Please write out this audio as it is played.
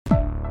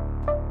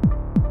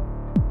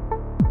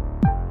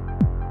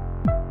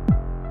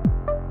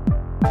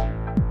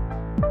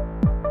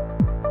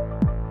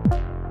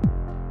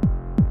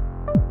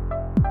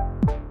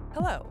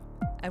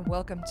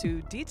Welcome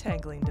to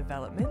Detangling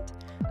Development,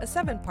 a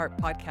 7-part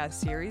podcast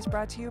series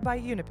brought to you by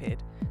UNIPID,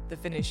 the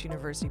Finnish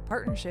University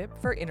Partnership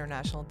for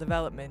International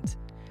Development.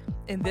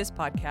 In this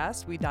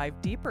podcast, we dive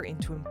deeper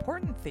into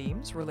important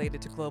themes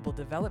related to global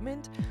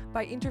development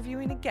by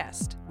interviewing a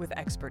guest with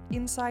expert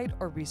insight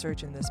or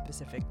research in this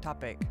specific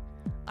topic.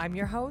 I'm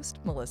your host,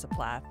 Melissa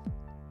Plath.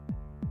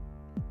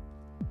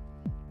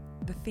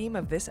 The theme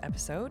of this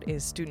episode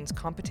is students'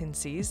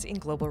 competencies in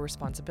global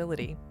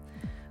responsibility.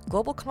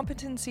 Global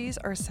competencies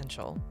are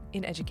essential.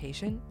 In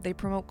education, they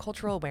promote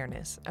cultural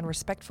awareness and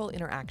respectful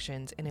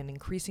interactions in an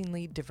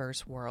increasingly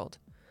diverse world.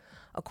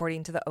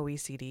 According to the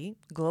OECD,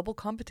 global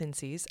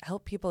competencies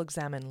help people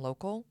examine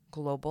local,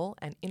 global,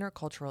 and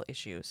intercultural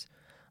issues,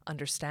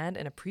 understand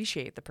and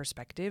appreciate the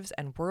perspectives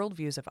and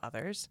worldviews of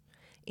others,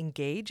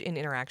 engage in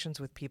interactions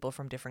with people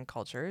from different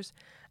cultures,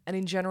 and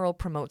in general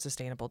promote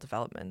sustainable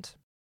development.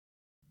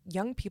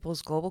 Young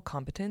people's global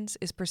competence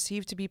is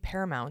perceived to be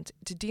paramount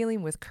to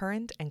dealing with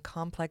current and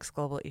complex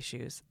global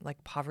issues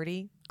like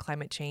poverty,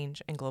 climate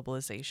change, and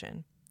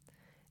globalization.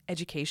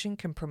 Education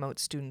can promote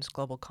students'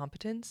 global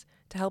competence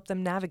to help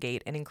them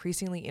navigate an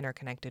increasingly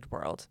interconnected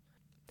world.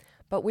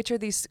 But which are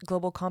these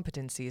global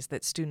competencies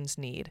that students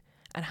need,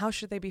 and how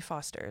should they be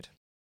fostered?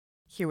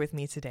 Here with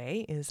me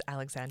today is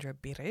Alexandra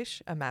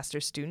Biris, a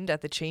master's student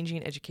at the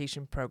Changing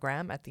Education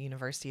program at the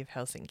University of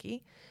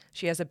Helsinki.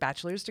 She has a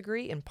bachelor's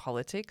degree in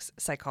politics,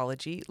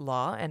 psychology,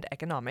 law, and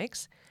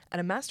economics, and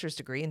a master's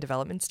degree in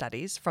development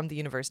studies from the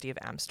University of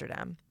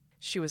Amsterdam.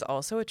 She was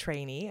also a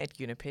trainee at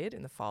UNIPID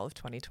in the fall of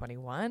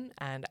 2021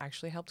 and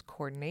actually helped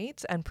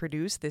coordinate and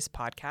produce this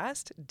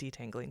podcast,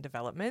 Detangling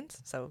Development.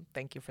 So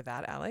thank you for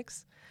that,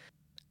 Alex.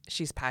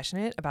 She's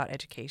passionate about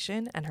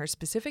education, and her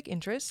specific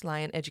interests lie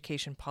in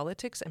education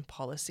politics and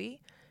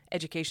policy,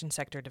 education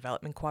sector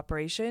development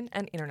cooperation,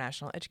 and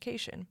international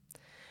education.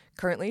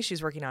 Currently,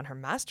 she's working on her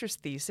master's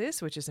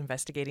thesis, which is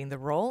investigating the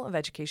role of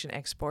education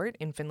export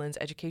in Finland's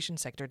education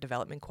sector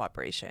development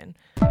cooperation.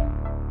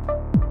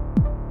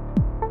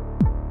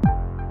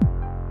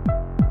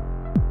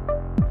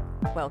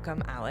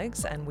 Welcome,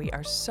 Alex, and we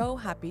are so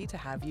happy to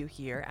have you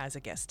here as a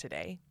guest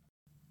today.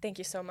 Thank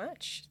you so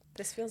much.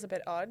 This feels a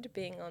bit odd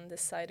being on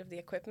this side of the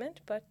equipment,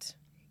 but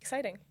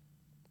exciting.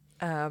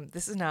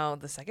 This is now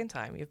the second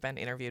time you've been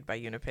interviewed by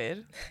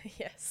UNIPID.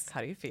 Yes.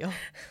 How do you feel?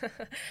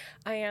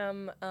 I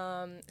am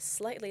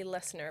slightly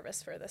less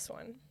nervous for this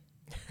one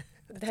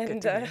than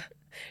the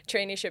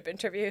traineeship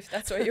interview, if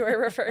that's what you were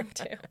referring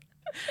to.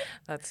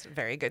 That's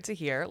very good to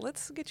hear.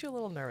 Let's get you a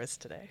little nervous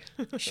today.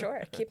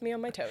 Sure. Keep me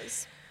on my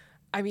toes.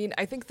 I mean,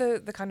 I think the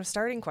kind of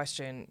starting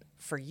question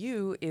for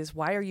you is,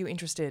 why are you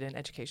interested in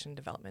education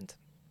development?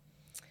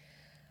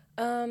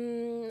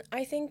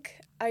 I think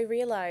I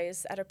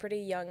realized at a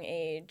pretty young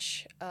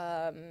age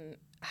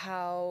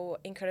how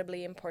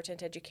incredibly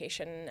important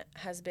education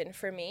has been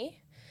for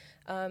me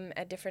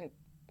at different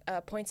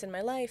points in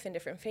my life, in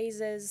different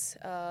phases.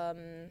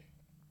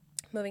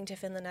 Moving to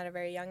Finland at a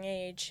very young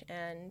age,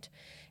 and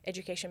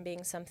education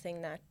being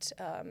something that,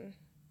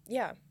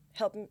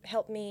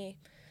 helped me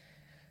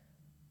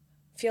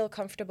feel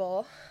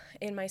comfortable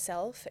in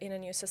myself in a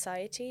new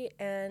society.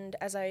 And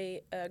as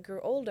I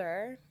grew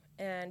older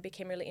and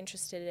became really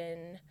interested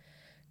in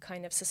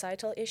kind of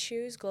societal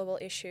issues, global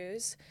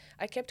issues,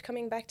 I kept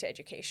coming back to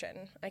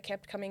education. I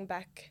kept coming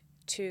back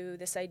to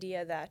this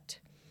idea that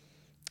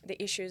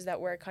the issues that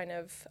we're kind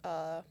of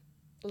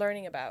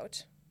learning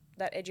about,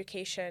 that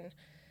education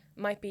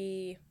might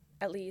be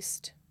at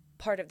least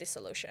part of the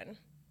solution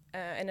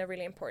and a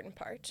really important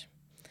part.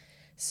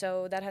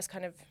 So that has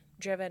kind of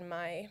driven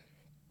my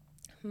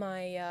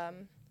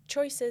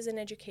choices in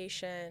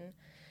education,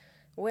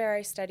 where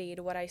I studied,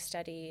 what I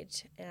studied,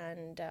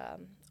 and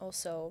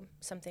also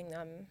something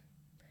I'm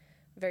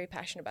very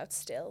passionate about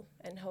still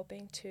and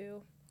hoping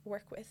to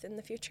work with in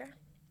the future.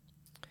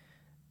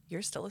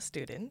 You're still a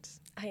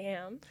student. I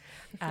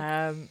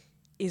am.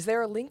 Is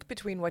there a link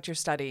between what you're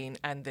studying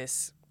and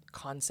this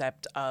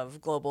concept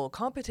of global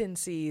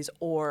competencies,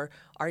 or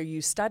are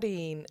you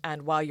studying,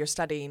 and while you're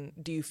studying,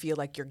 do you feel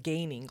like you're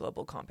gaining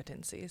global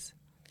competencies?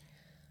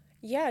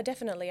 Yeah,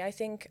 definitely. I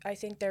think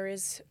there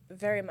is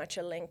very much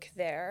a link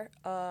there,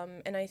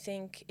 and I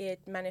think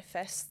it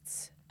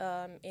manifests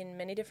in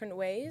many different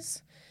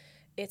ways.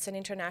 It's an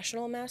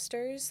international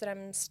master's that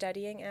I'm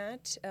studying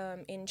at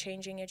in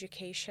changing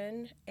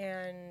education,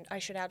 and I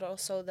should add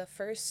also the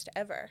first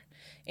ever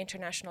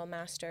international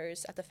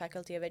master's at the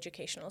Faculty of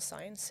Educational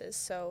Sciences,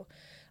 so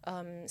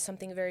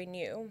something very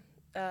new,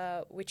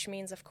 which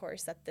means, of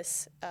course, that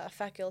this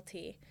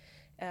faculty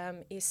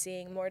is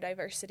seeing more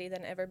diversity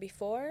than ever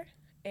before.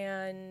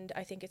 And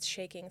I think it's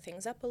shaking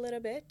things up a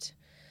little bit,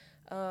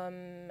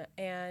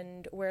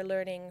 and we're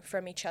learning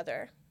from each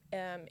other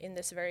in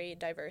this very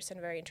diverse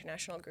and very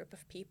international group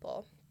of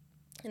people.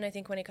 And I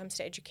think when it comes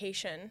to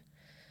education,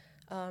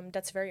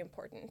 that's very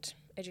important.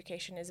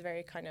 Education is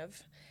very kind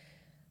of,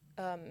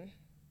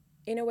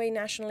 in a way,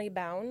 nationally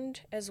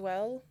bound as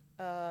well,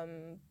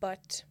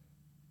 but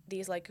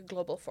these like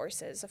global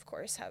forces, of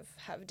course,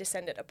 have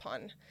descended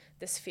upon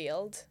this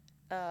field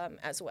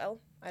as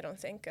well. I don't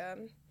think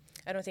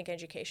I don't think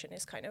education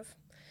is kind of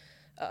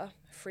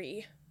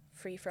free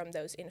from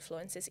those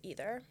influences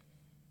either.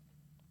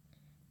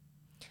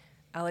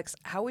 Alex,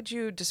 how would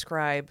you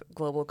describe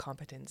global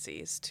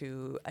competencies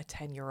to a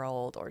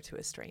 10-year-old or to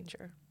a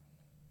stranger?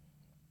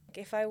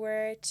 If I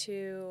were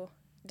to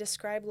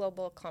describe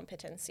global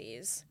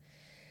competencies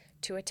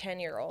to a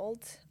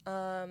 10-year-old,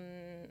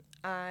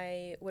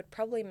 I would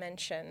probably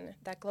mention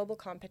that global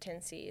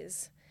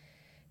competencies,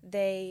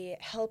 they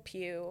help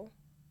you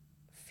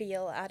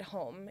feel at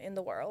home in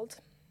the world.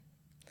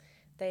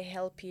 They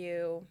help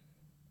you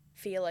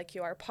feel like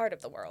you are part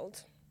of the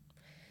world.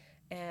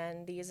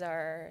 And these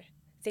are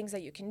things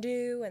that you can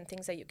do and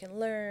things that you can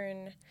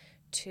learn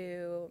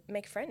to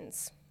make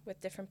friends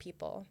with different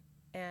people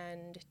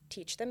and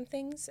teach them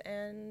things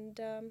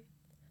and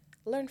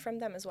learn from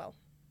them as well.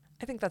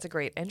 I think that's a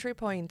great entry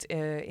point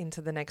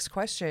into the next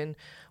question,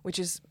 which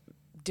is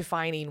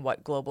defining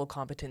what global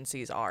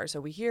competencies are. So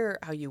we hear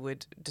how you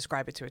would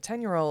describe it to a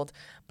 10-year-old,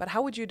 but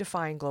how would you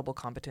define global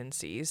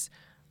competencies?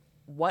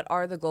 What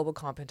are the global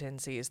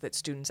competencies that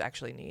students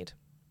actually need?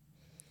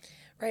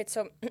 Right.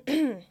 So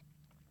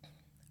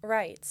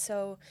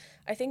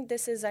I think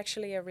this is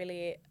actually a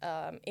really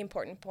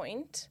important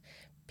point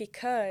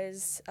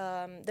because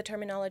the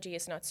terminology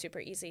is not super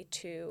easy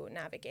to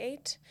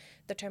navigate.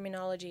 The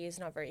terminology is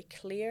not very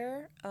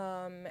clear,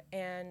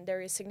 and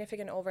there is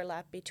significant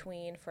overlap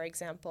between, for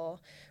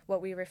example,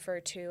 what we refer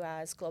to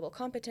as global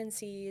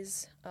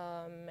competencies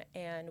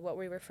and what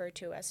we refer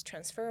to as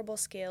transferable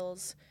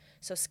skills,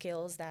 so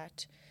skills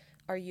that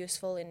are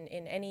useful in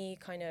any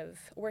kind of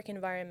work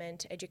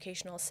environment,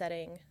 educational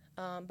setting,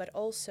 but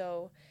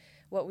also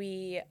what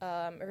we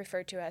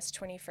refer to as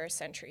 21st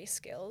century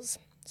skills.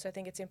 So I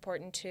think it's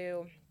important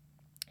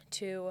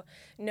to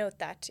note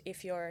that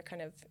if you're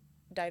kind of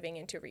diving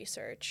into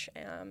research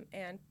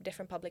and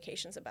different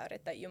publications about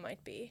it, that you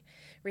might be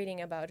reading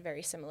about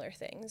very similar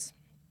things.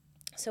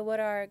 So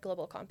what are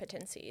global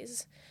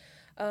competencies?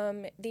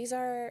 These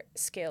are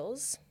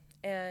skills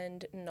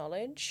and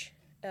knowledge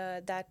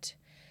that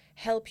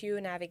help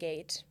you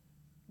navigate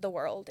the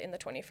world in the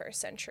 21st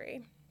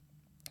century.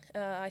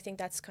 I think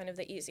that's kind of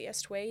the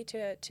easiest way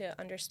to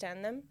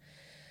understand them.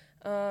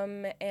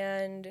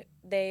 And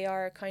they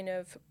are kind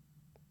of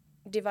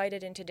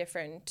divided into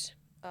different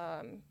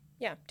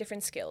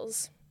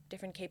skills,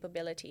 different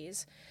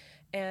capabilities.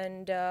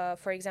 And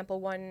for example,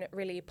 one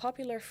really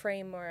popular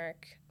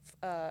framework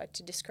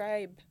to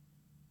describe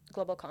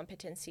global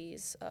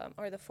competencies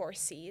are the 4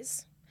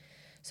 C's.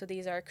 So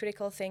these are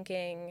critical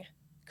thinking,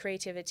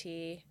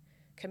 creativity,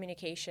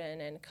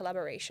 communication, and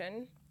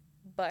collaboration.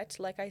 But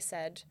like I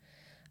said,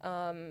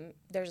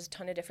 there's a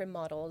ton of different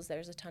models,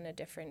 there's a ton of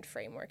different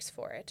frameworks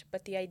for it.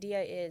 But the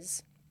idea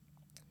is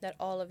that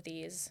all of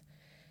these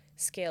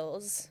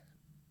skills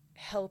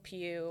help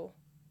you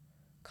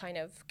kind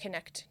of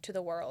connect to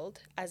the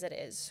world as it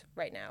is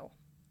right now,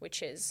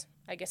 which is,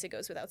 I guess it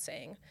goes without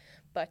saying,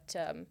 but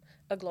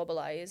a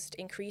globalized,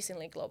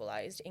 increasingly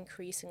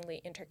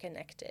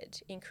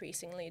interconnected,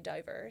 increasingly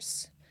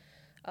diverse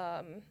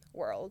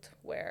world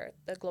where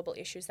the global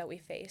issues that we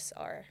face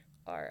are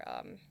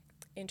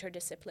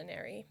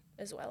interdisciplinary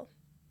as well.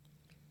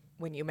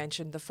 When you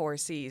mentioned the 4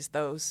 C's,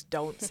 those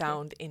don't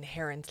sound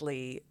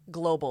inherently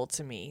global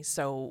to me.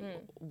 So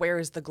where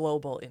is the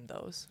global in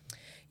those?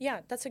 Yeah,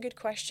 that's a good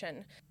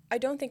question. I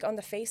don't think on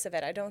the face of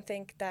it, I don't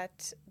think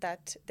that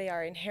they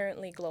are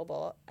inherently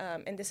global.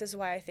 And this is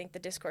why I think the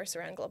discourse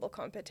around global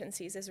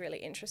competencies is really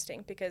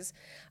interesting, because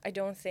I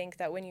don't think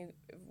that when you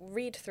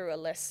read through a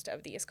list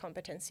of these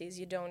competencies,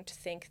 you don't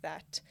think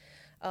that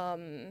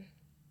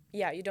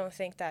you don't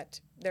think that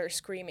they're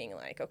screaming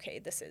like, okay,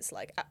 this is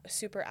like a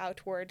super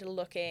outward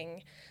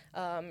looking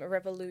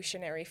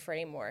revolutionary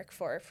framework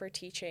for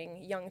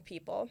teaching young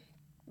people.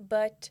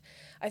 But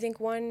I think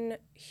one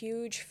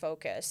huge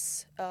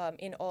focus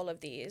in all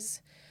of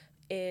these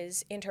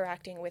is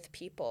interacting with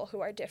people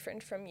who are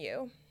different from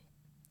you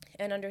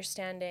and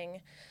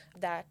understanding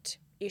that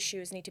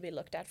issues need to be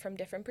looked at from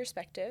different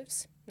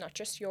perspectives, not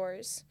just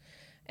yours,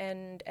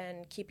 and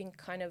keeping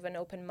kind of an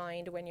open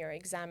mind when you're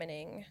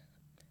examining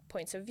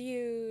points of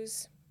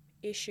views,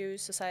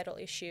 issues, societal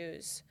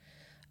issues,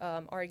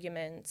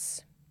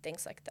 arguments,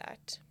 things like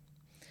that.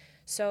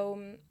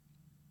 So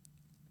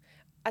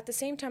at the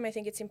same time, I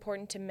think it's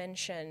important to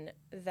mention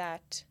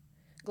that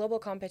global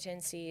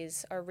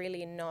competencies are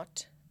really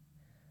not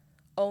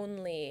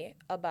only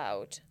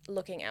about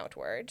looking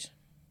outward.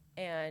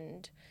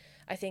 And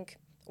I think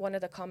one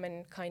of the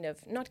common kind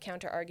of, not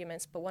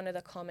counter-arguments, but one of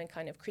the common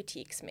kind of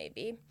critiques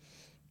maybe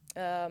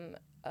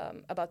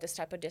about this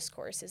type of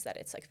discourse is that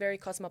it's like very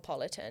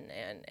cosmopolitan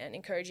and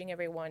encouraging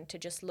everyone to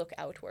just look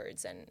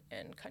outwards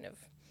and kind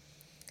of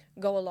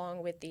go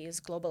along with these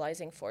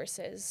globalizing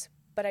forces.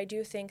 But I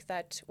do think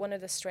that one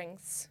of the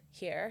strengths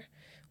here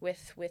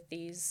with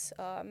these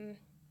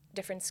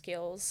different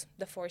skills,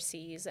 the 4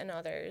 C's and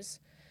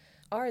others,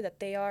 are that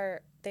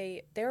they're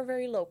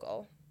very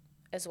local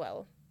as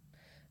well,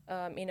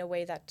 in a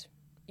way that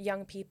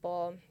young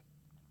people,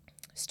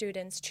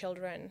 students,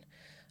 children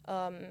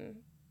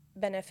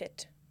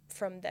benefit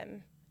from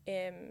them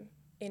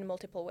in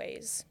multiple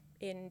ways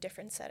in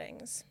different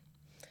settings.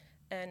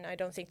 And I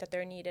don't think that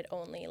they're needed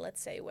only,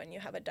 let's say, when you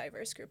have a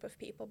diverse group of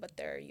people, but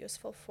they're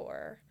useful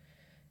for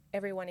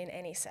everyone in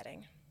any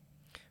setting.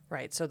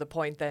 Right. So the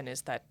point then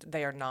is that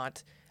they are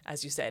not,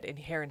 as you said,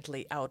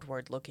 inherently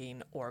outward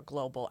looking or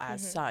global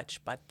as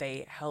such, but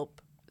they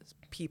help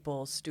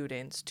people,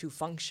 students, to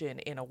function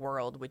in a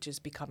world which is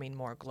becoming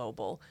more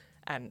global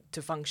and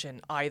to function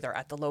either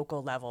at the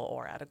local level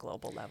or at a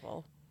global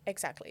level.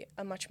 Exactly.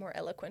 A much more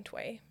eloquent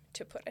way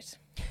to put it.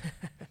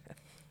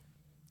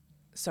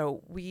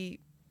 So we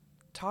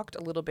talked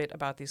a little bit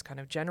about these kind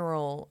of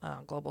general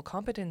global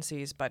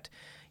competencies, but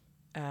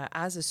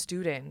as a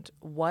student,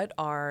 what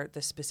are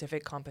the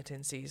specific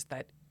competencies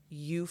that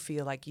you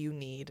feel like you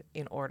need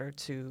in order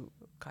to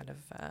kind of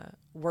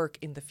work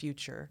in the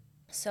future?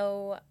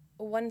 So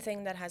one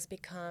thing that has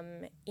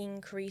become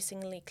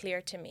increasingly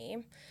clear to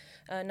me,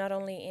 not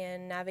only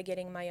in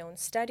navigating my own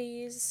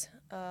studies,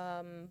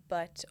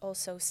 but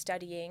also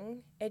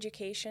studying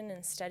education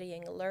and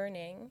studying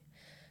learning,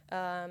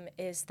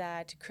 is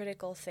that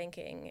critical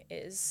thinking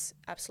is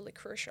absolutely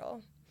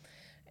crucial.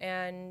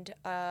 And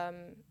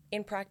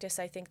in practice,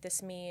 I think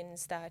this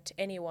means that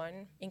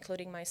anyone,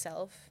 including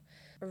myself,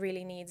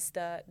 really needs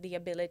the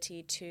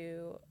ability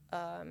to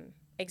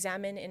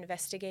examine,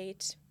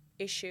 investigate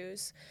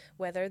issues,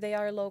 whether they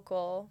are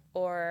local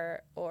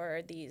or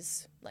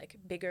these like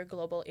bigger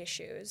global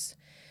issues,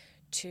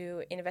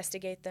 to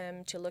investigate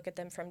them, to look at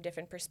them from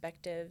different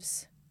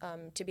perspectives,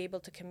 to be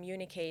able to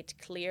communicate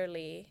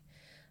clearly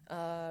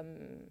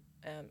and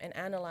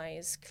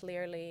analyze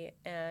clearly,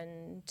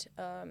 and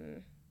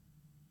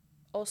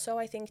also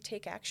I think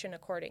take action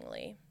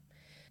accordingly.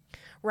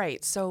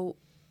 Right. So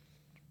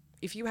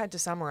if you had to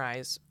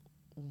summarize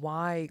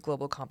why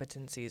global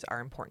competencies are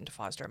important to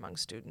foster among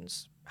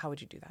students, how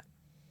would you do that?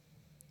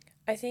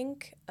 I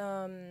think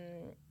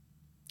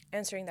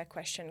answering that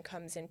question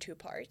comes in two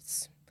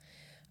parts.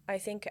 I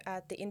think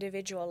at the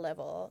individual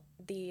level,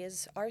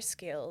 these are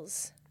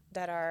skills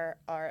that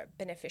are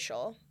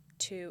beneficial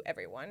to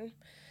everyone.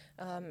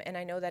 And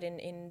I know that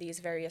in these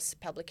various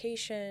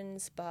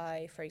publications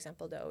by, for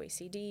example, the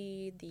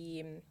OECD,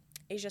 the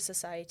Asia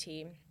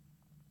Society,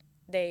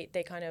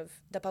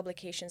 the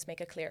publications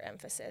make a clear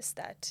emphasis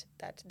that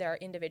there are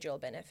individual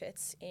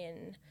benefits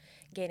in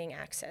gaining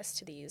access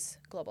to these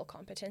global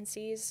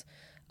competencies,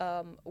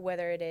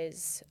 whether it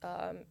is,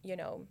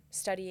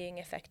 studying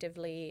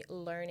effectively,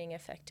 learning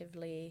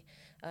effectively,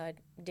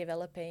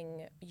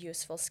 developing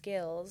useful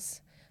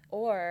skills,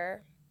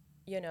 or,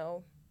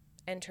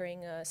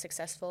 entering a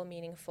successful,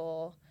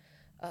 meaningful,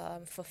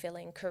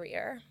 fulfilling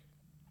career.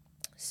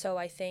 So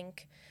I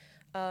think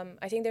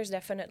there's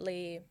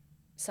definitely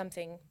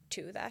something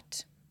to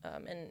that,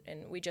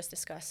 and we just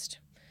discussed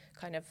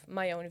kind of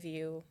my own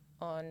view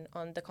on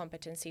the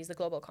competencies, the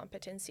global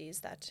competencies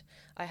that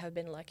I have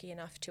been lucky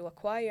enough to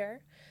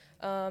acquire.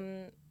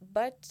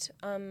 But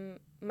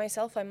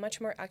myself, I'm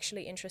much more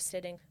actually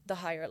interested in the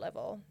higher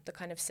level, the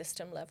kind of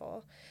system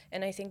level.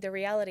 And I think the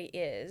reality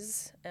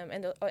is,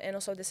 and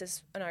also this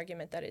is an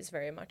argument that is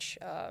very much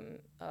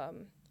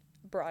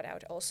brought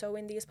out also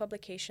in these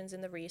publications,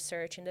 in the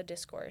research, in the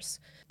discourse,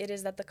 it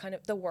is that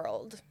the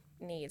world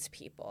needs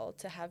people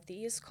to have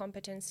these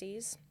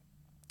competencies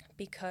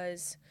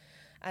because,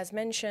 as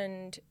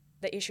mentioned,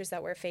 the issues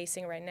that we're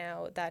facing right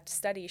now, that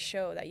studies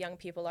show that young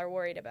people are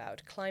worried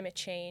about: climate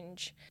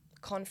change,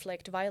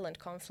 conflict, violent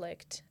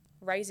conflict,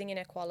 rising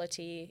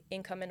inequality,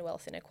 income and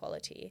wealth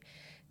inequality.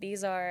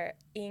 These are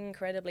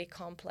incredibly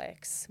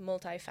complex,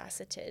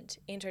 multifaceted,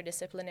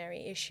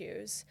 interdisciplinary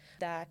issues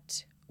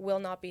that will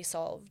not be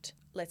solved,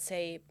 let's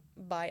say,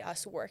 by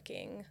us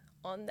working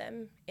on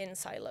them in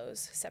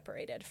silos,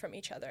 separated from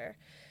each other,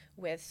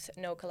 with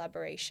no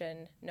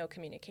collaboration, no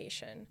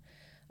communication.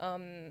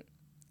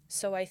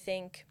 So I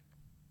think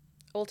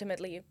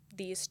ultimately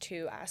these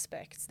two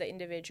aspects, the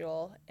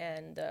individual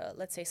and the,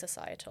 let's say,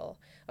 societal,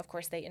 of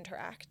course they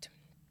interact.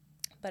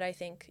 But I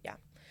think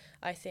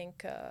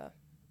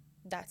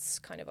that's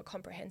kind of a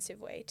comprehensive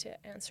way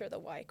to answer the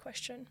why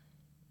question.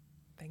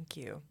 Thank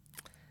you.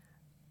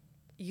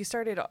 You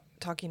started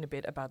talking a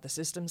bit about the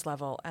systems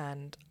level,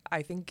 and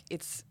I think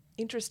it's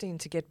interesting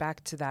to get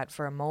back to that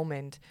for a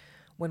moment.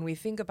 When we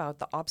think about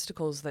the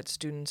obstacles that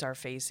students are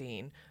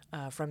facing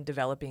from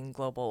developing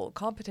global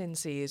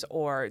competencies,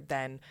 or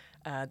then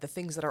the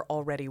things that are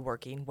already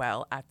working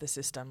well at the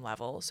system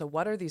level. So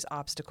what are these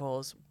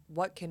obstacles?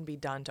 What can be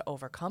done to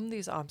overcome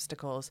these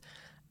obstacles?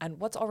 And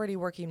what's already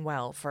working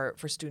well for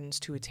students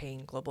to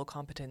attain global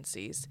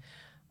competencies?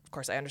 Of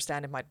course, I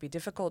understand it might be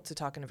difficult to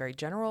talk in a very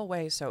general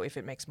way, so if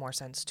it makes more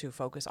sense to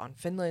focus on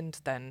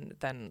Finland,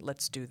 then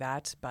let's do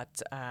that.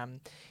 But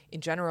in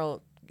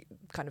general,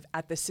 kind of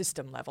at the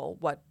system level,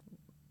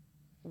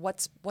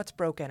 what's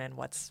broken and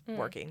what's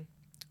working?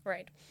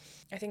 Right.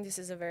 I think this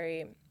is a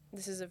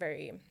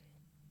very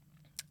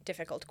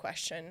difficult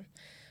question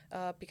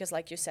because,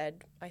 like you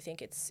said, I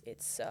think it's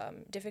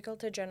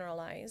difficult to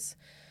generalize.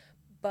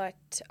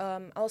 But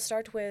I'll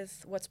start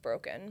with what's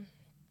broken.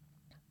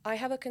 I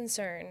have a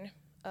concern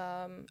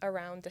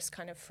around this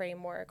kind of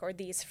framework or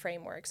these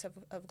frameworks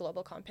of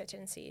global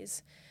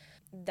competencies,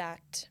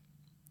 that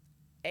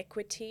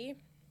equity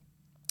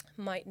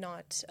might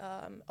not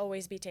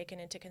always be taken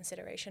into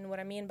consideration. What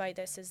I mean by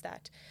this is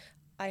that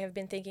I have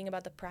been thinking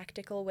about the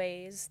practical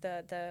ways,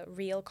 the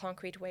real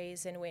concrete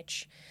ways in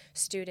which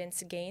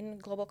students gain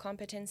global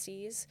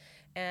competencies.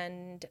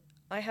 And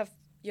I have,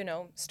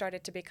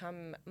 started to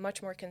become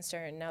much more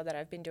concerned now that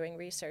I've been doing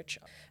research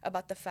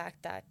about the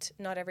fact that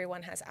not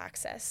everyone has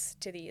access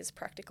to these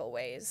practical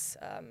ways.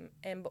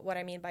 And what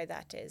I mean by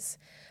that is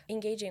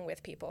engaging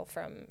with people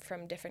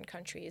from different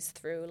countries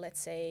through, let's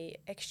say,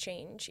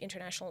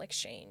 international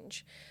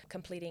exchange,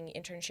 completing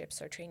internships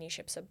or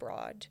traineeships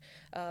abroad,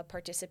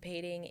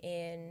 participating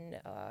in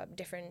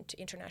different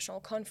international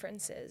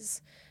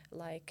conferences,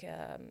 like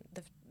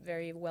the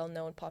very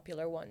well-known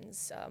popular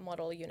ones,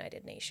 Model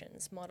United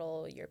Nations,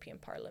 Model European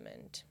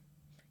Parliament,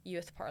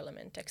 Youth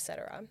Parliament,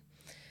 etc.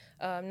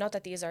 Not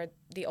that these are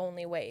the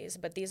only ways,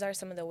 but these are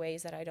some of the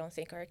ways that I don't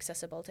think are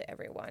accessible to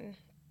everyone.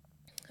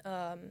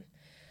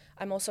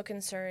 I'm also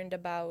concerned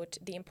about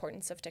the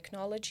importance of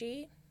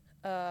technology.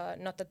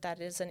 Not that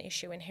that is an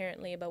issue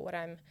inherently, but what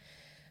I'm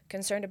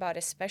concerned about,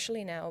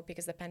 especially now,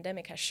 because the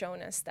pandemic has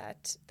shown us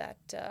that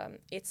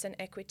it's an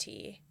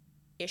equity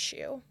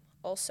issue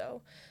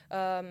also,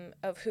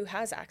 of who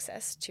has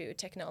access to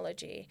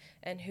technology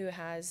and who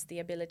has the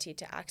ability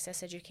to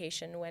access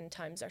education when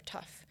times are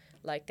tough,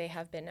 like they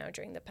have been now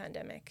during the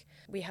pandemic.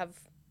 We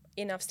have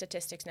enough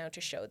statistics now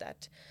to show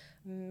that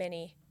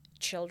many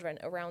children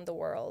around the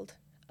world,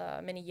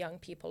 many young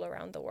people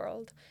around the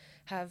world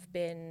have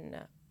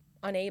been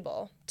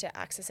unable to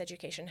access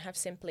education, have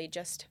simply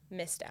just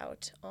missed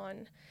out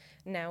on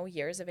now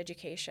years of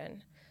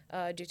education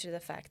due to the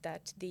fact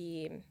that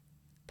the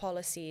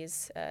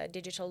policies,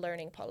 digital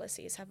learning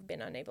policies, have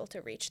been unable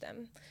to reach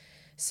them.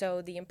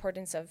 So the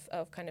importance of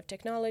kind of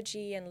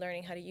technology and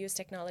learning how to use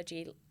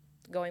technology,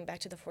 going back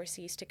to the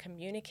 4Cs, to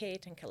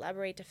communicate and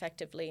collaborate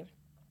effectively,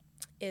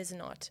 is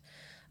not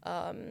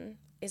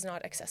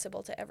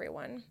accessible to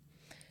everyone.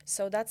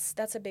 So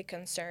that's a big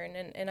concern,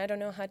 and I don't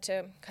know how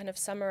to kind of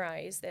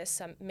summarize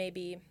this.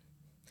 Maybe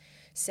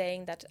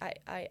saying that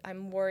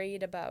I'm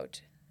worried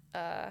about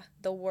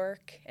the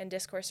work and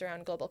discourse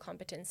around global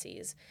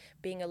competencies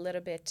being a little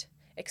bit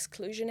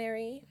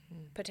exclusionary,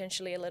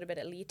 potentially a little bit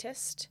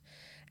elitist,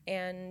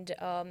 and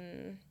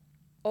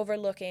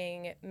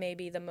overlooking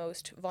maybe the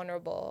most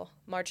vulnerable,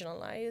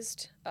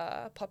 marginalized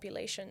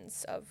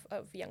populations of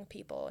young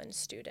people and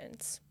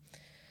students.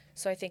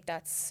 So I think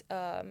that's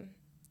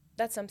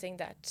something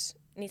that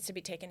needs to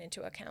be taken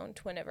into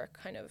account whenever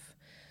kind of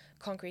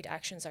concrete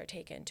actions are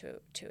taken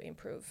to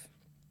improve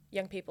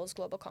young people's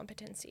global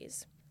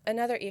competencies.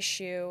 Another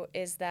issue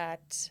is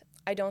that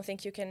I don't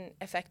think you can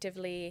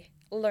effectively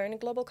learn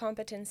global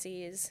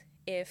competencies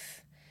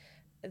if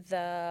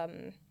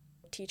the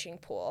teaching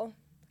pool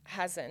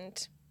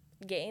hasn't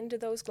gained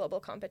those global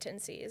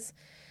competencies.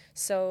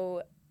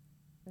 So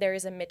there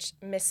is a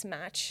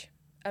mismatch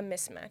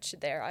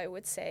there, I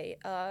would say.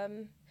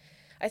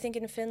 I think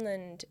in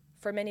Finland,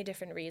 for many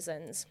different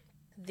reasons,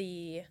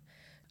 the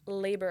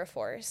labor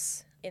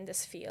force in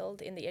this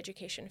field, in the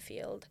education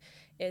field,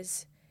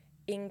 is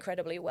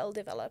incredibly well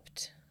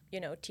developed.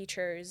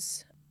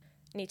 Teachers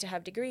need to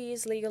have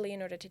degrees legally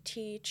in order to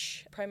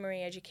teach,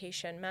 primary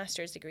education,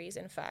 master's degrees,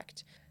 in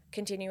fact.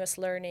 Continuous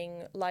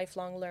learning,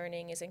 lifelong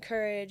learning is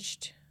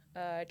encouraged,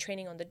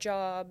 training on the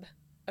job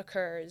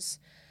occurs,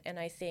 and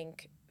I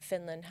think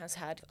Finland has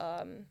had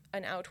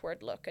an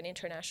outward look, an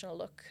international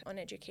look on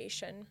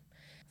education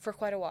for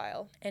quite a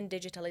while. And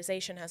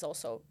digitalization has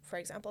also, for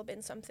example,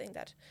 been something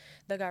that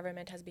the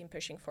government has been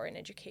pushing for in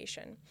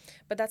education.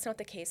 But that's not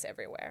the case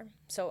everywhere.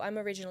 So I'm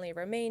originally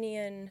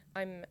Romanian.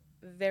 I'm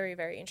very,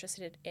 very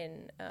interested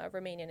in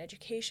Romanian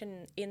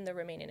education, in the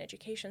Romanian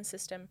education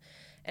system,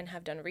 and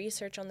have done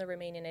research on the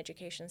Romanian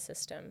education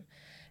system.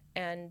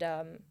 And,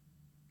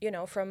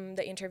 from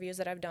the interviews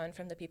that I've done,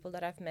 from the people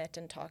that I've met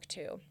and talked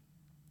to,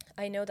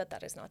 I know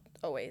that is not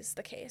always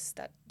the case,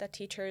 that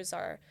teachers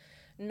are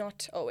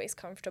not always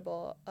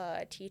comfortable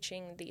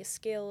teaching these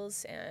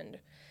skills and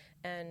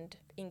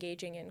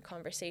engaging in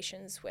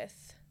conversations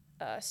with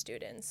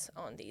students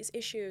on these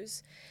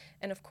issues.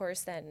 And of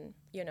course, then,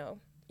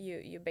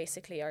 you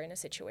basically are in a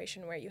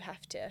situation where you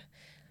have to,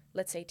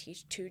 let's say,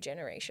 teach two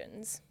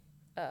generations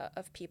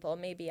of people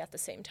maybe at the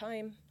same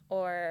time,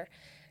 or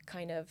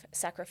kind of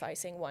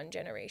sacrificing one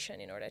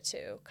generation in order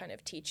to kind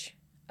of teach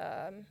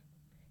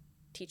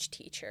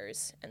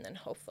teachers, and then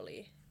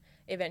hopefully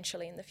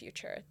eventually in the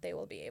future they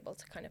will be able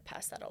to kind of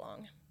pass that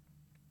along.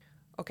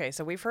 Okay,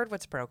 so we've heard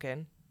what's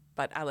broken,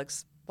 but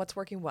Alex, what's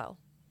working well?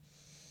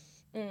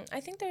 I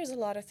think there's a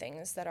lot of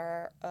things that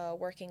are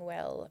working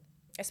well,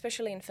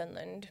 especially in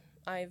Finland.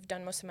 I've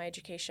done most of my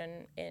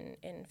education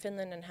in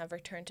Finland and have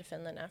returned to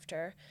Finland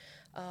after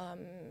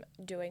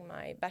doing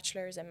my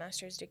bachelor's and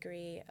master's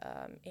degree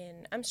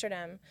in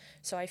Amsterdam,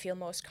 so I feel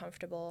most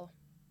comfortable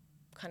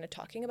kind of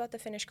talking about the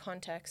Finnish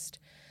context.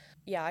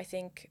 Yeah, I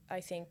think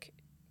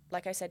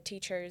like I said,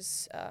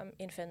 teachers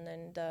in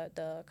Finland,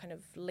 the kind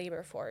of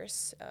labor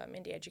force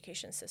in the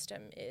education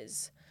system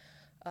is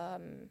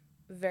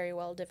very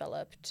well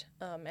developed,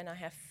 and I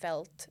have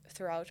felt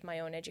throughout my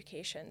own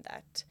education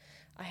that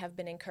I have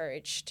been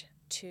encouraged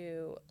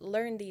to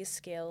learn these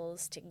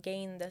skills, to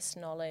gain this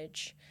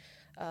knowledge,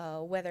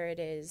 whether it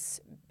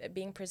is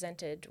being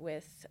presented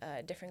with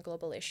different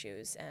global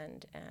issues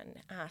and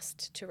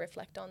asked to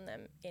reflect on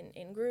them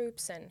in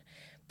groups and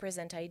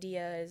present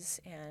ideas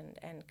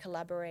and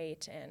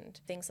collaborate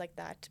and things like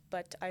that.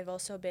 But I've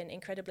also been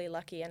incredibly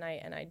lucky, and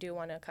I do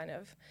want to kind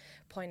of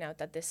point out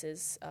that this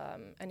is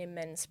an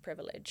immense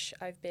privilege.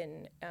 I've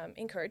been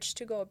encouraged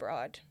to go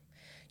abroad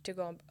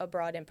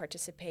and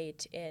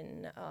participate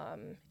in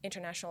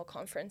international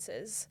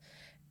conferences,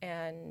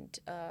 and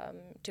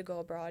to go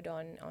abroad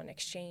on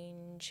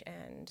exchange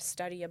and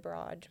study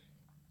abroad.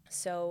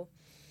 So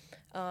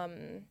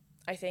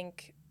I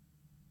think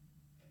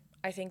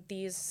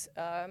these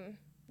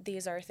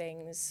are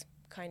things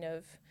kind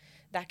of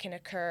that can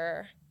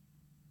occur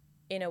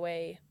in a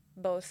way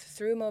both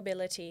through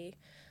mobility,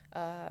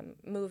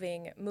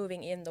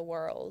 moving in the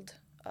world,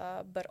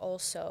 but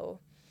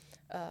also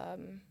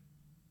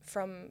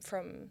from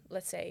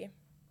let's say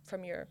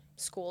from your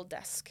school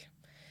desk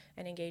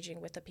and engaging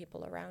with the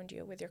people around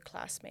you, with your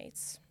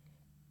classmates,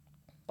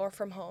 or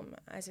from home,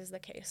 as is the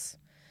case,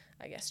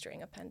 I guess,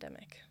 during a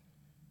pandemic.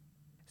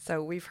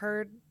 So we've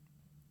heard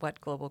what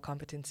global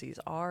competencies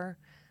are.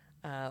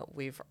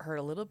 We've heard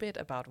a little bit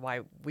about why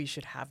we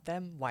should have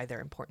them, why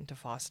they're important to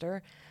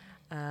foster.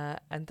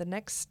 And the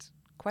next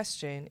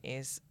question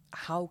is,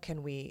 how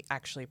can we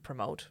actually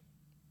promote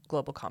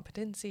global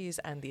competencies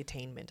and the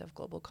attainment of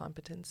global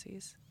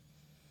competencies?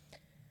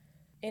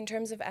 In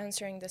terms of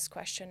answering this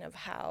question of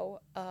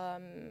how,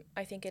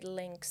 I think it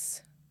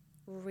links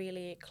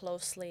really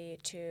closely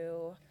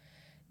to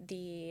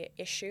the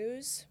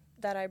issues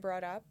that I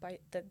brought up,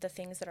 the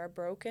things that are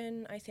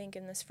broken, I think,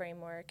 in this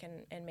framework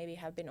and maybe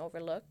have been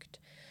overlooked.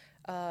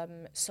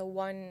 So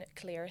one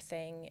clear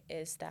thing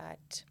is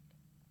that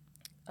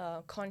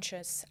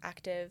conscious,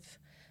 active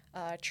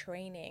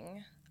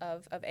training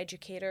of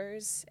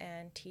educators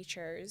and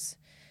teachers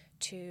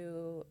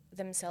to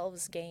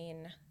themselves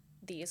gain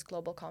these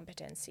global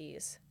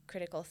competencies,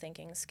 critical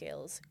thinking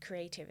skills,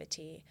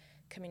 creativity,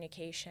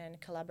 communication,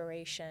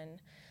 collaboration,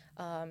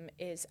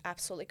 is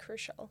absolutely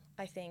crucial.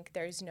 I think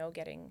there's no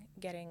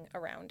getting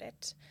around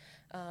it,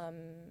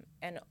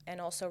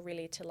 and also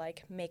really to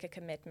like make a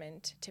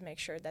commitment to make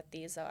sure that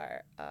these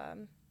are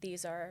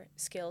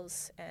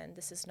skills and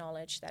this is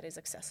knowledge that is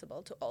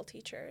accessible to all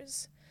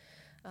teachers.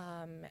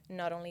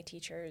 Not only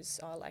teachers,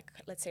 like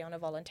let's say on a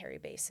voluntary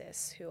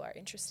basis, who are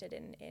interested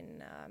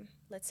in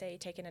let's say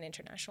taking an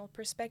international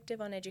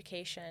perspective on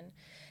education,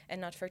 and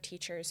not for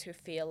teachers who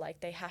feel like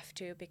they have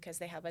to because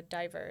they have a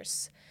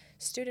diverse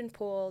student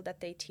pool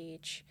that they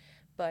teach,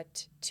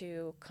 but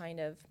to kind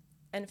of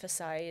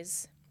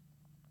emphasize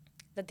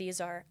that these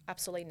are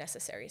absolutely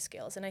necessary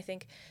skills. And I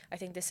think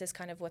this is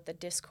kind of what the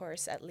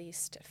discourse, at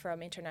least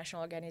from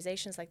international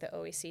organizations like the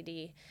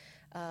OECD,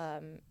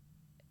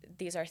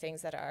 these are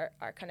things that are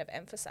kind of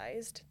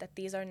emphasized, that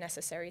these are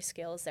necessary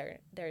skills.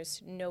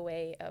 There's no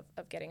way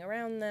of getting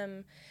around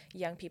them.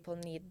 Young people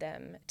need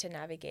them to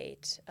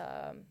navigate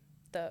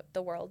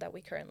the world that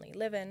we currently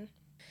live in.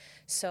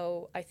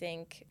 So I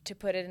think, to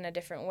put it in a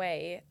different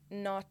way,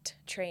 not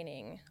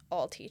training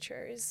all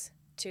teachers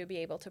to be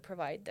able to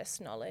provide this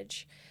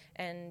knowledge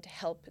and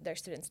help their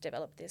students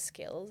develop these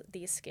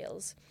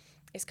skills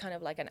is kind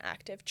of like an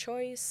active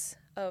choice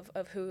of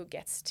who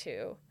gets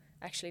to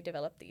actually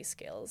develop these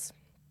skills,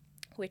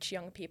 which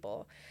young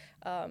people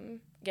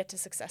get to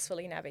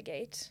successfully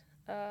navigate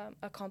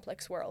a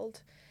complex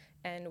world,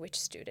 and which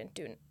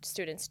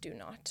students do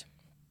not.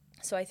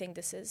 So I think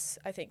this is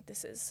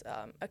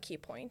a key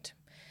point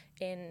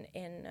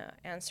in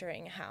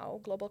answering how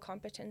global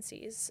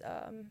competencies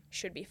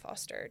should be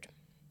fostered.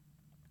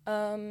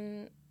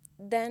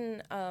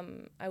 Then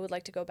I would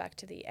like to go back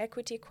to the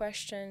equity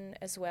question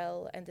as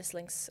well, and this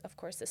links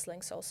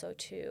also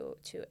to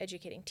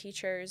educating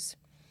teachers.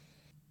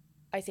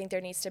 I think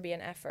there needs to be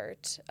an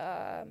effort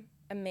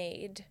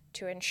made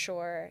to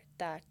ensure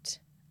that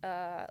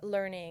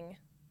learning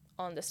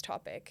on this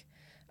topic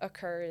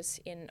occurs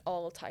in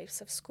all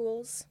types of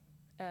schools,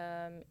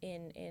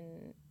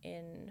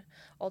 in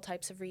all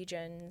types of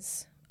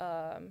regions,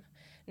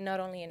 not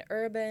only in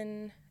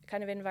urban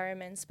kind of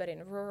environments, but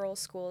in rural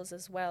schools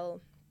as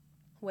well,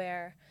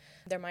 where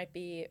there might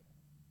be,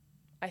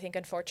 I think,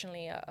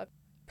 unfortunately, a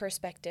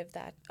perspective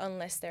that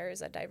unless there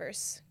is a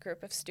diverse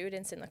group of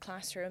students in the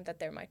classroom, that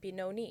there might be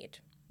no need.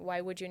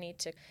 Why would you need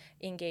to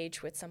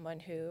engage with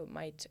someone who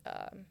might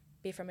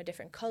be from a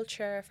different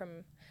culture, from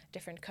a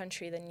different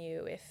country than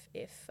you,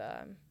 if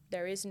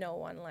there is no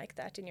one like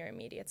that in your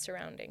immediate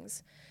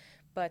surroundings?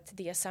 But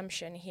the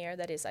assumption here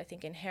that is, I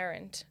think,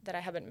 inherent, that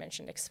I haven't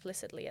mentioned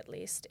explicitly at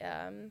least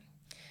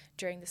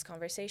during this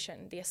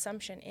conversation, the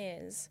assumption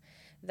is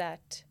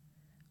that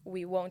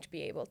we won't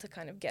be able to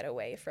kind of get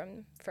away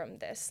from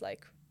this,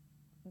 like,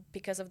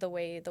 because of the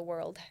way the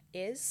world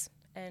is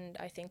and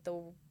I think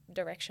the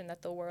direction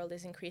that the world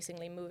is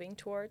increasingly moving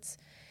towards,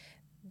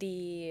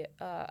 the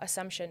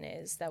assumption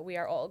is that we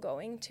are all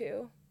going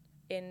to,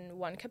 in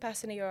one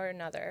capacity or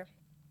another,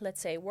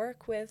 let's say,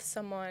 work with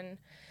someone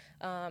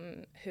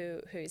who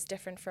is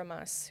different from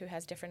us, who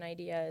has different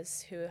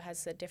ideas, who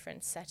has a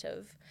different set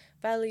of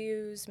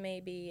values,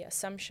 maybe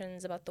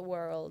assumptions about the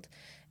world,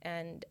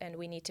 and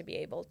we need to be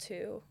able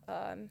to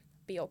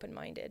be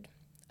open-minded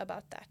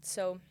about that.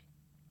 So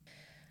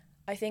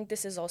I think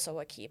this is also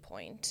a key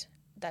point,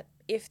 that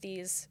if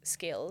these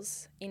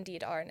skills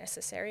indeed are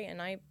necessary,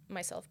 and I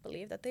myself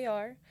believe that they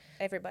are,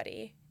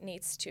 everybody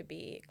needs to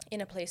be in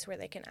a place where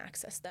they can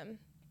access them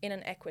in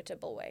an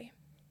equitable way.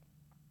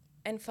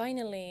 And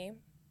finally,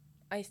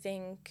 I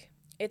think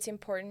it's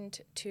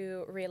important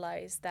to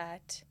realize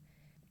that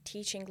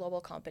teaching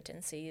global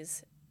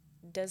competencies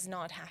does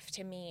not have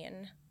to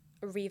mean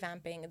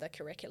revamping the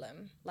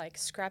curriculum, like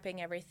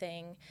scrapping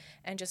everything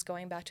and just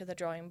going back to the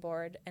drawing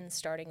board and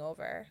starting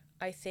over.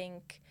 I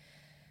think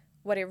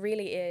what it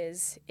really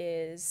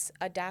is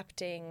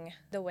adapting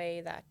the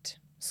way that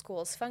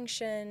schools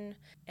function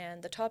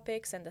and the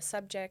topics and the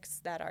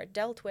subjects that are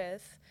dealt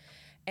with,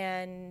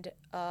 and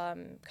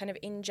kind of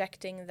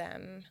injecting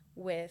them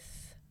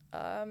with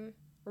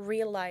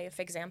real life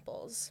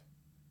examples.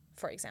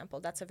 For example,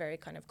 that's a very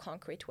kind of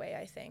concrete way,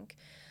 I think,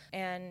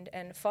 and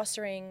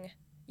fostering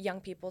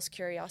young people's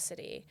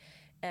curiosity,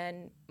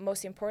 and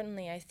most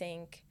importantly, I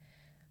think,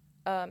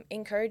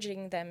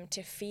 encouraging them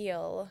to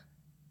feel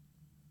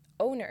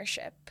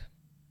ownership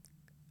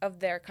of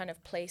their kind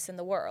of place in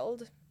the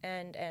world,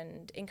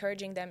 and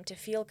encouraging them to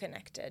feel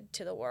connected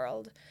to the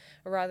world,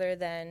 rather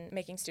than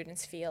making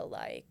students feel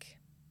like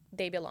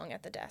they belong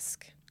at the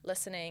desk,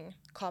 listening,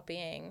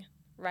 copying,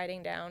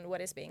 writing down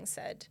what is being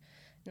said,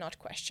 not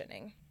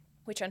questioning,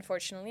 which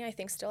unfortunately I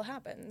think still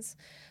happens.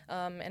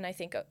 And I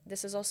think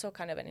this is also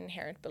kind of an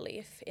inherent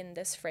belief in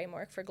this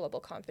framework for global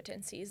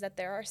competencies, that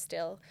there are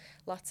still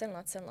lots and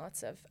lots and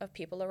lots of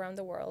people around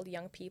the world,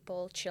 young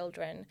people,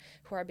 children,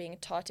 who are being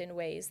taught in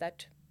ways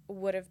that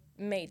would have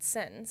made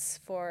sense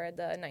for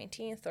the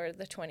 19th or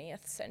the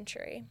 20th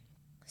century.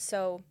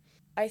 So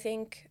I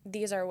think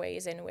these are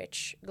ways in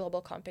which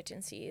global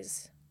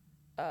competencies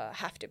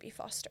have to be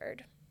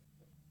fostered.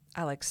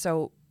 Alex,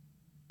 so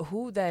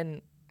who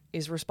then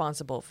is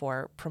responsible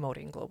for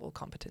promoting global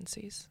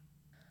competencies?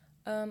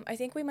 I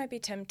think we might be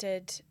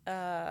tempted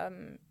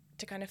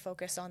to kind of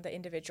focus on the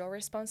individual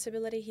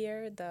responsibility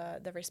here,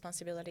 the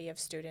responsibility of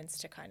students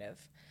to kind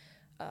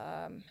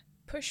of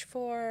push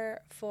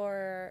for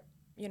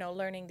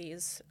learning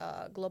these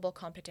global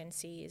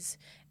competencies,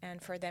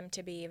 and for them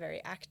to be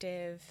very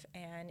active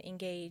and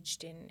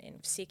engaged in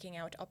seeking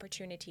out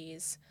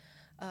opportunities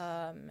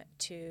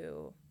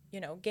to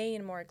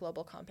gain more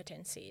global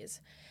competencies.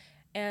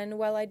 And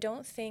while I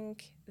don't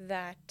think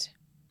that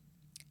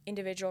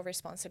individual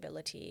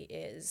responsibility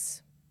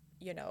is,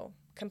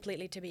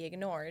 completely to be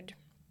ignored,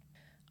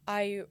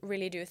 I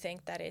really do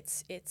think that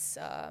it's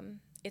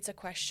a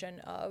question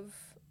of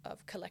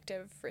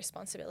collective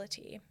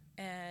responsibility.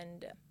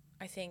 And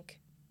I think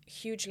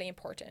hugely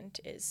important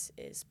is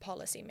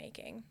policy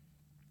making.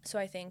 So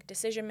I think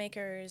decision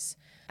makers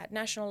at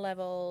national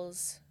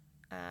levels,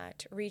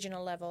 at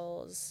regional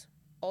levels,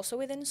 also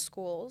within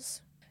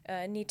schools,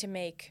 need to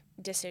make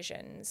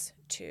decisions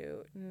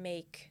to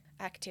make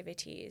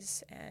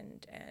activities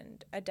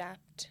and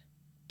adapt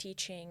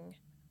teaching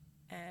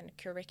and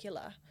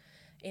curricula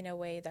in a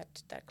way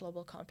that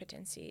global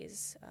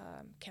competencies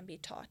can be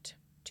taught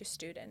to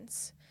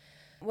students.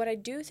 What I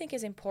do think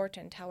is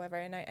important, however,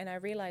 and I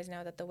realize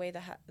now that the way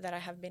that I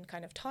have been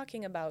kind of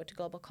talking about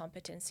global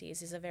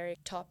competencies is a very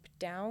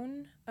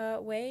top-down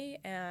way,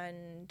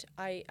 and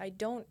I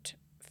don't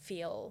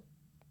feel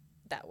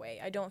that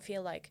way. I don't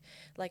feel like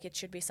it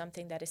should be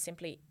something that is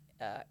simply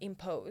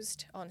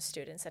imposed on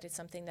students, that it's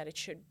something that it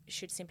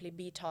should simply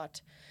be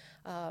taught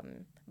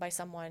by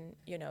someone,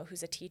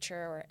 who's a teacher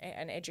or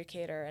an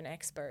educator, an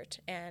expert,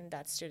 and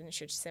that students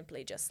should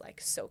simply just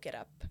soak it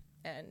up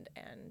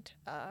and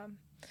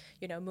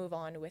move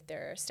on with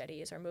their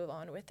studies or move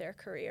on with their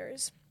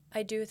careers.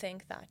 I do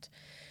think that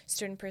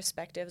student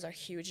perspectives are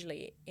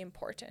hugely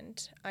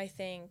important. I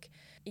think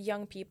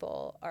young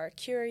people are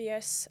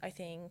curious. I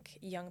think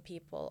young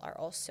people are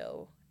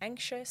also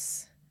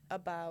anxious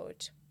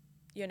about,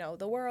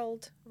 the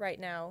world right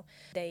now.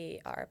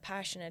 They are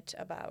passionate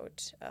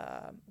about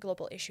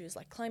global issues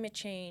like climate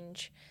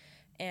change,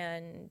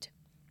 and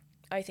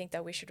I think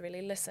that we should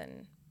really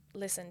listen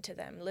to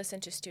them, listen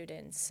to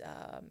students,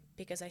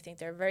 because I think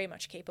they're very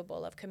much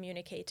capable of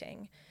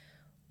communicating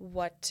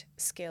what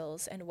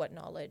skills and what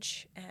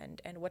knowledge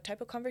and what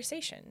type of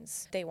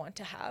conversations they want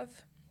to have.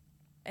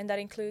 And that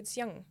includes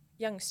young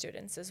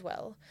students as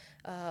well.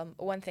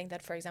 One thing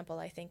that, for example,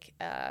 I think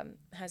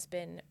has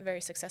been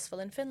very successful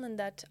in Finland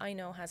that I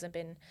know hasn't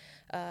been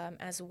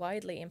as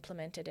widely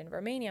implemented in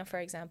Romania, for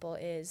example,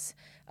 is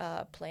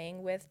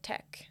playing with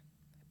tech,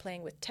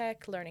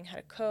 learning how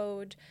to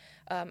code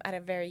at a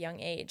very young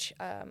age,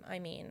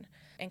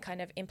 and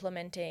kind of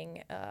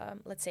implementing,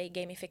 let's say,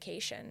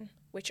 gamification,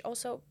 which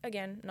also,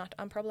 again, not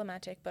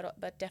unproblematic,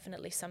 but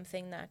definitely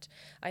something that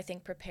I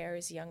think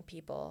prepares young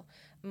people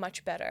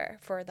much better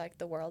for like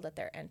the world that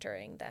they're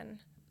entering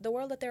than the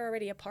world that they're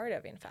already a part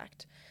of, in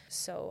fact.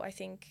 So I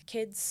think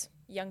kids,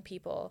 young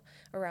people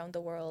around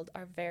the world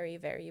are very,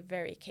 very,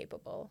 very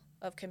capable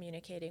of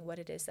communicating what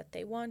it is that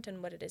they want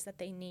and what it is that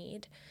they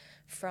need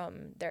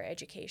from their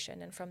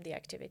education and from the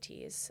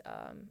activities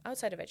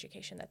outside of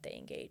education that they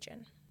engage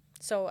in.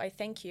 So I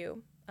thank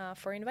you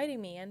for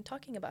inviting me and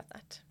talking about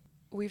that.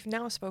 We've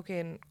now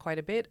spoken quite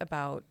a bit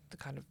about the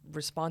kind of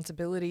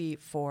responsibility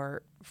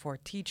for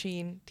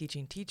teaching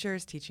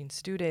teachers, teaching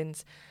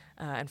students,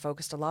 and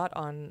focused a lot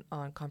on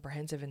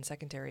comprehensive and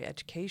secondary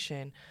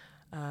education.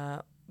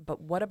 But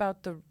what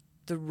about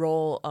the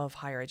role of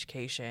higher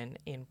education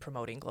in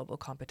promoting global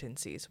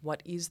competencies?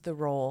 What is the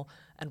role,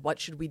 and what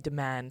should we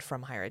demand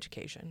from higher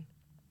education?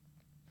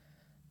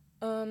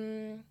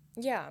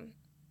 Yeah,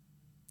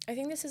 I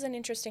think this is an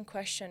interesting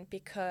question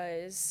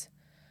because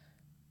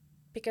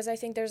I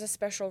think there's a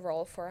special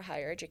role for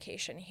higher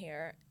education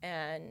here,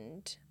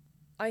 and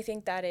I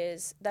think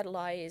that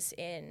lies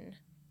in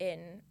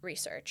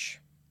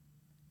research,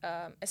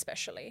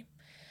 especially.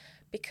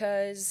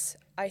 Because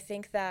I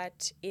think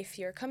that if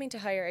you're coming to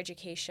higher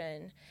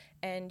education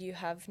and you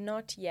have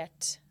not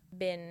yet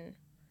been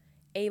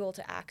able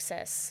to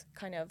access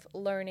kind of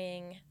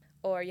learning,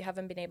 or you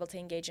haven't been able to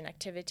engage in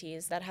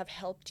activities that have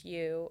helped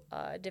you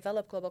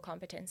develop global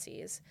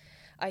competencies,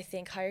 I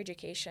think higher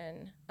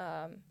education,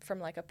 from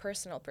like a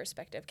personal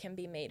perspective, can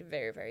be made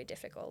very, very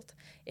difficult.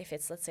 If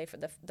it's, let's say, for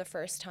the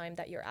first time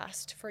that you're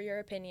asked for your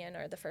opinion,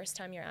 or the first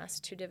time you're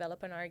asked to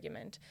develop an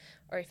argument,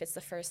 or if it's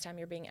the first time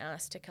you're being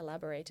asked to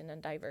collaborate in a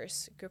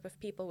diverse group of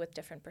people with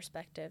different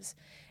perspectives,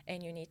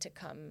 and you need to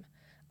come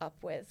up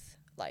with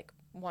like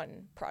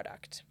one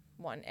product,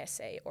 one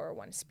essay, or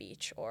one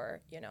speech, or,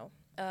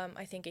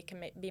 I think it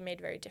can be made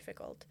very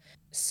difficult.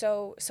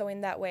 So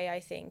in that way, I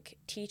think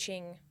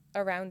teaching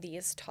around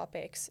these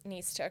topics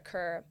needs to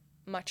occur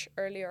much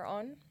earlier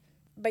on.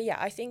 But yeah,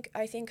 I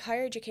think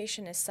higher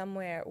education is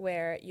somewhere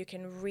where you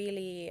can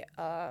really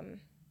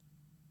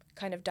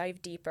kind of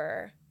dive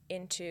deeper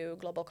into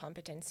global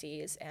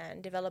competencies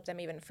and develop them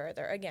even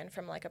further, again,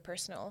 from like a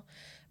personal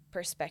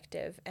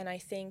perspective. And I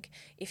think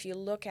if you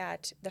look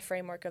at the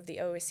framework of the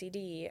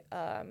OECD,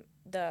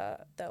 the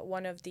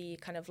one of the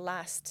kind of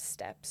last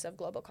steps of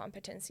global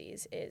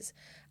competencies is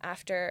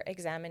after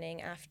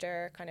examining,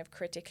 after kind of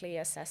critically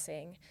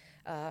assessing,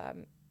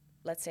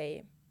 let's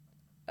say,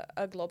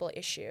 a global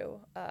issue,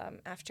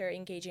 after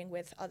engaging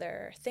with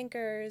other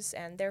thinkers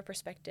and their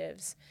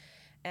perspectives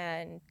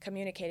and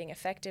communicating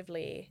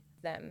effectively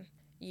them,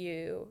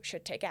 you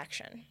should take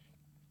action.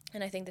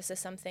 And I think this is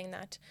something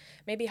that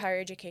maybe higher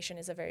education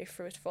is a very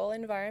fruitful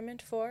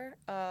environment for,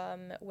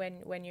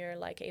 when you're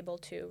like able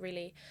to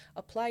really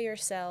apply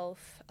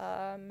yourself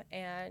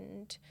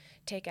and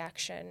take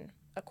action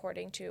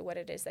according to what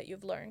it is that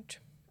you've learned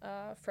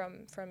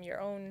from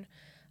your own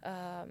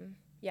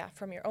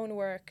from your own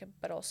work,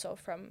 but also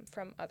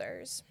from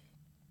others.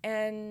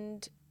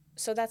 And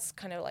so that's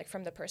kind of like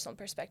from the personal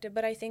perspective.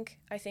 But I think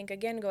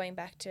again, going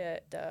back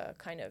to the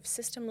kind of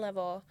system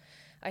level,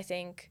 I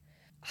think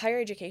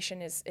higher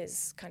education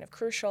is kind of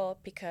crucial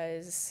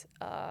because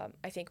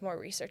I think more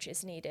research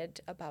is needed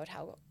about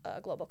how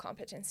global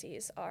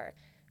competencies are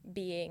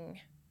being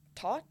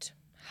taught,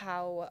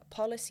 how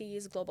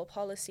global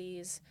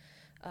policies,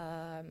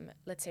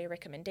 let's say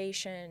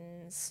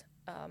recommendations,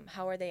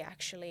 how are they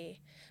actually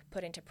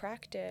put into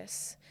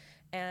practice.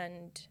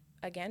 And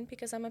again,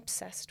 because I'm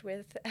obsessed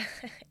with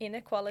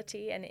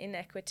inequality and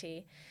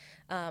inequity,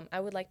 I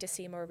would like to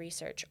see more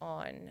research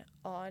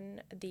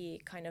on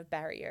the kind of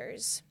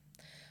barriers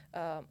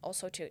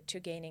also to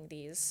gaining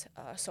these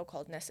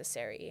so-called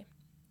necessary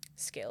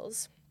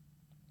skills.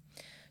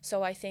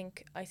 So I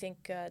think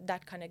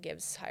that kind of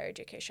gives higher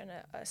education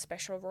a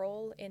special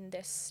role in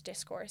this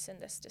discourse, in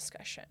this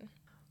discussion.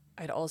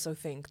 I'd also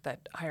think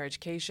that higher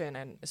education,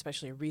 and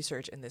especially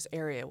research in this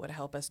area, would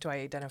help us to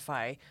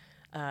identify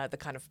the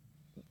kind of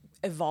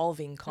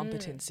evolving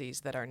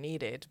competencies that are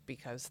needed,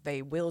 because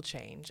they will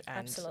change and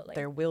Absolutely.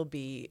 There will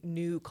be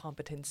new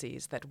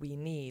competencies that we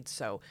need.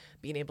 So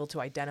being able to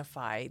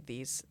identify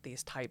these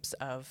types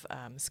of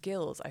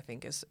skills, I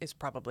think, is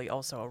probably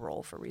also a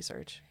role for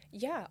research.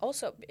 Yeah,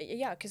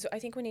 because I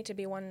think we need to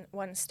be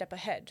one step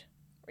ahead.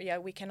 Yeah,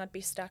 we cannot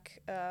be stuck.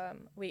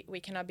 We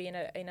cannot be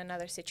in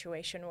another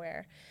situation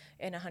where,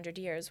 in 100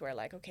 years, we're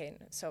like, okay,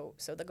 so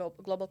the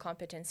global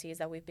competencies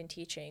that we've been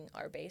teaching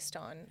are based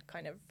on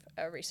kind of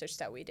research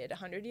that we did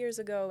 100 years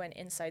ago and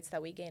insights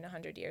that we gained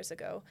 100 years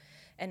ago,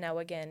 and now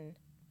again,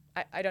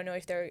 I don't know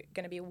if they're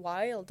going to be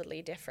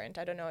wildly different.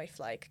 I don't know if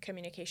like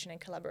communication and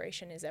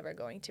collaboration is ever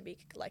going to be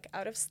like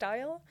out of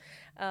style,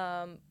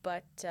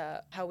 but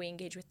how we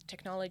engage with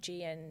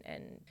technology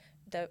and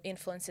the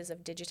influences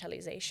of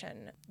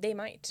digitalization, they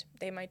might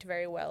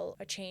very well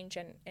change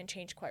and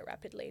change quite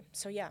rapidly.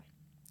 So yeah,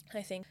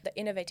 I think the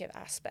innovative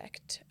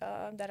aspect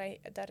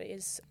that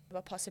is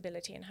a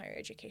possibility in higher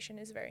education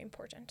is very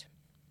important.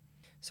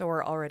 So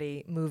we're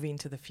already moving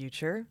to the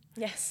future.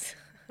 Yes.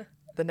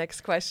 The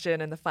next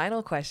question and the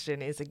final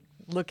question is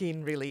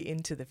looking really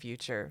into the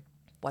future.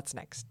 What's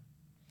next?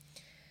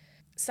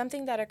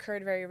 Something that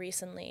occurred very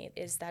recently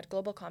is that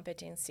global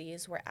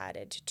competencies were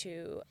added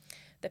to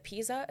the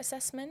PISA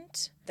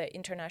assessment, the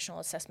international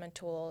assessment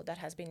tool that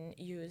has been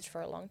used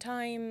for a long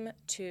time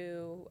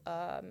to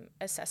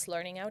assess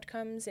learning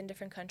outcomes in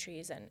different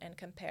countries and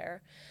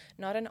compare.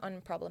 Not an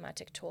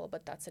unproblematic tool,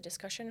 but that's a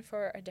discussion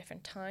for a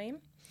different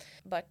time.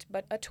 But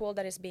a tool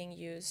that is being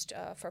used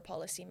for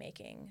policy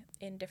making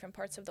in different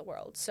parts of the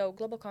world. So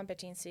global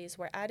competencies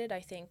were added,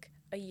 I think,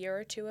 a year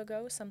or two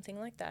ago, something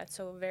like that,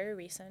 so very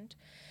recent.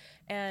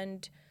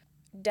 And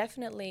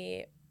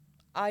definitely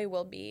I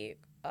will be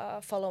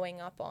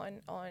following up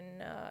on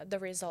the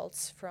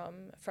results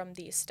from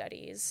these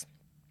studies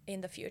in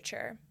the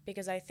future,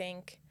 because I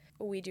think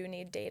we do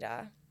need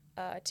data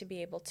to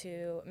be able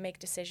to make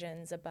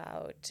decisions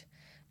about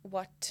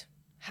what,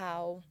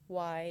 how,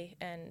 why,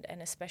 and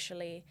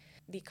especially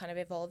the kind of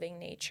evolving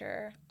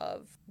nature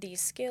of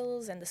these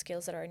skills and the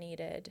skills that are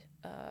needed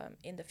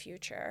in the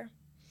future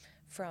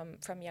from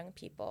young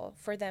people,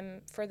 for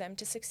them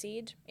to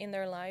succeed in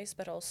their lives,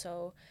 but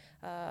also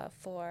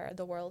for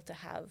the world to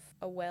have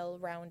a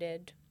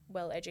well-rounded,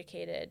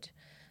 well-educated,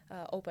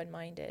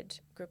 open-minded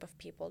group of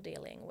people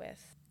dealing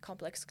with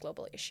complex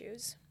global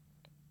issues.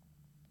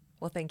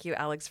 Well, thank you,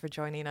 Alex, for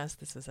joining us.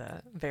 This was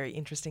a very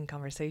interesting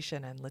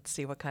conversation, and let's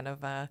see what kind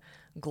of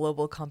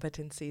global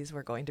competencies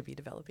we're going to be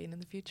developing in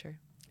the future.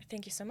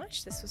 Thank you so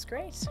much. This was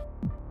great.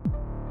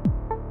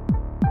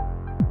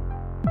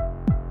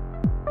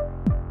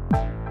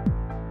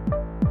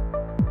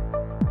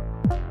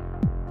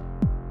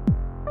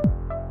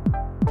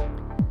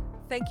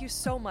 Thank you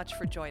so much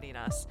for joining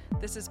us.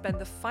 This has been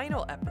the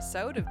final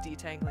episode of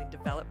Detangling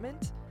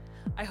Development.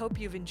 I hope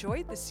you've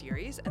enjoyed the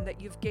series and that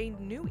you've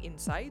gained new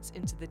insights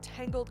into the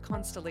tangled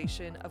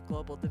constellation of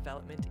global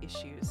development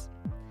issues.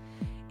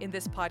 In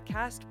this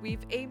podcast,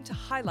 we've aimed to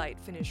highlight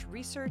Finnish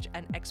research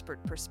and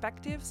expert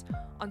perspectives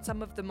on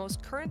some of the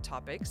most current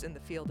topics in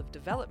the field of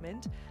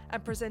development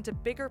and present a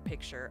bigger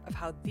picture of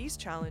how these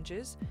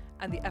challenges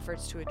and the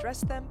efforts to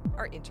address them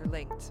are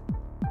interlinked.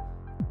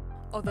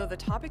 Although the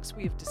topics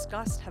we have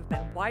discussed have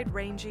been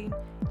wide-ranging,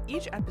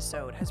 each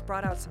episode has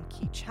brought out some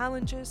key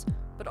challenges,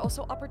 but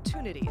also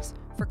opportunities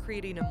for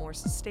creating a more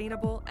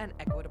sustainable and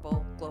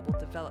equitable global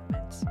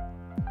development.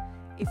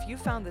 If you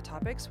found the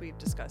topics we've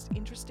discussed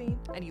interesting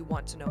and you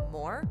want to know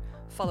more,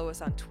 follow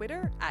us on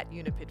Twitter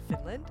 @Unipid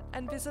Finland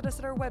and visit us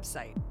at our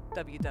website,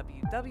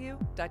 www.unipid.fi.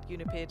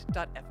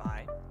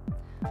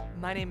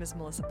 My name is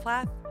Melissa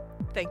Plath.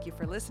 Thank you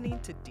for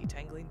listening to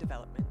Detangling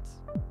Development.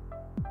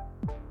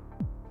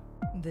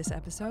 This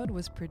episode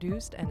was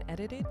produced and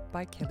edited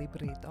by Kelly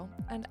Brito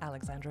and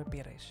Alexandra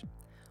Biris.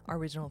 Our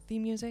original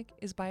theme music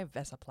is by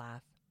Vesa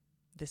Plath.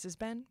 This has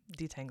been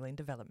Detangling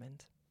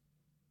Development.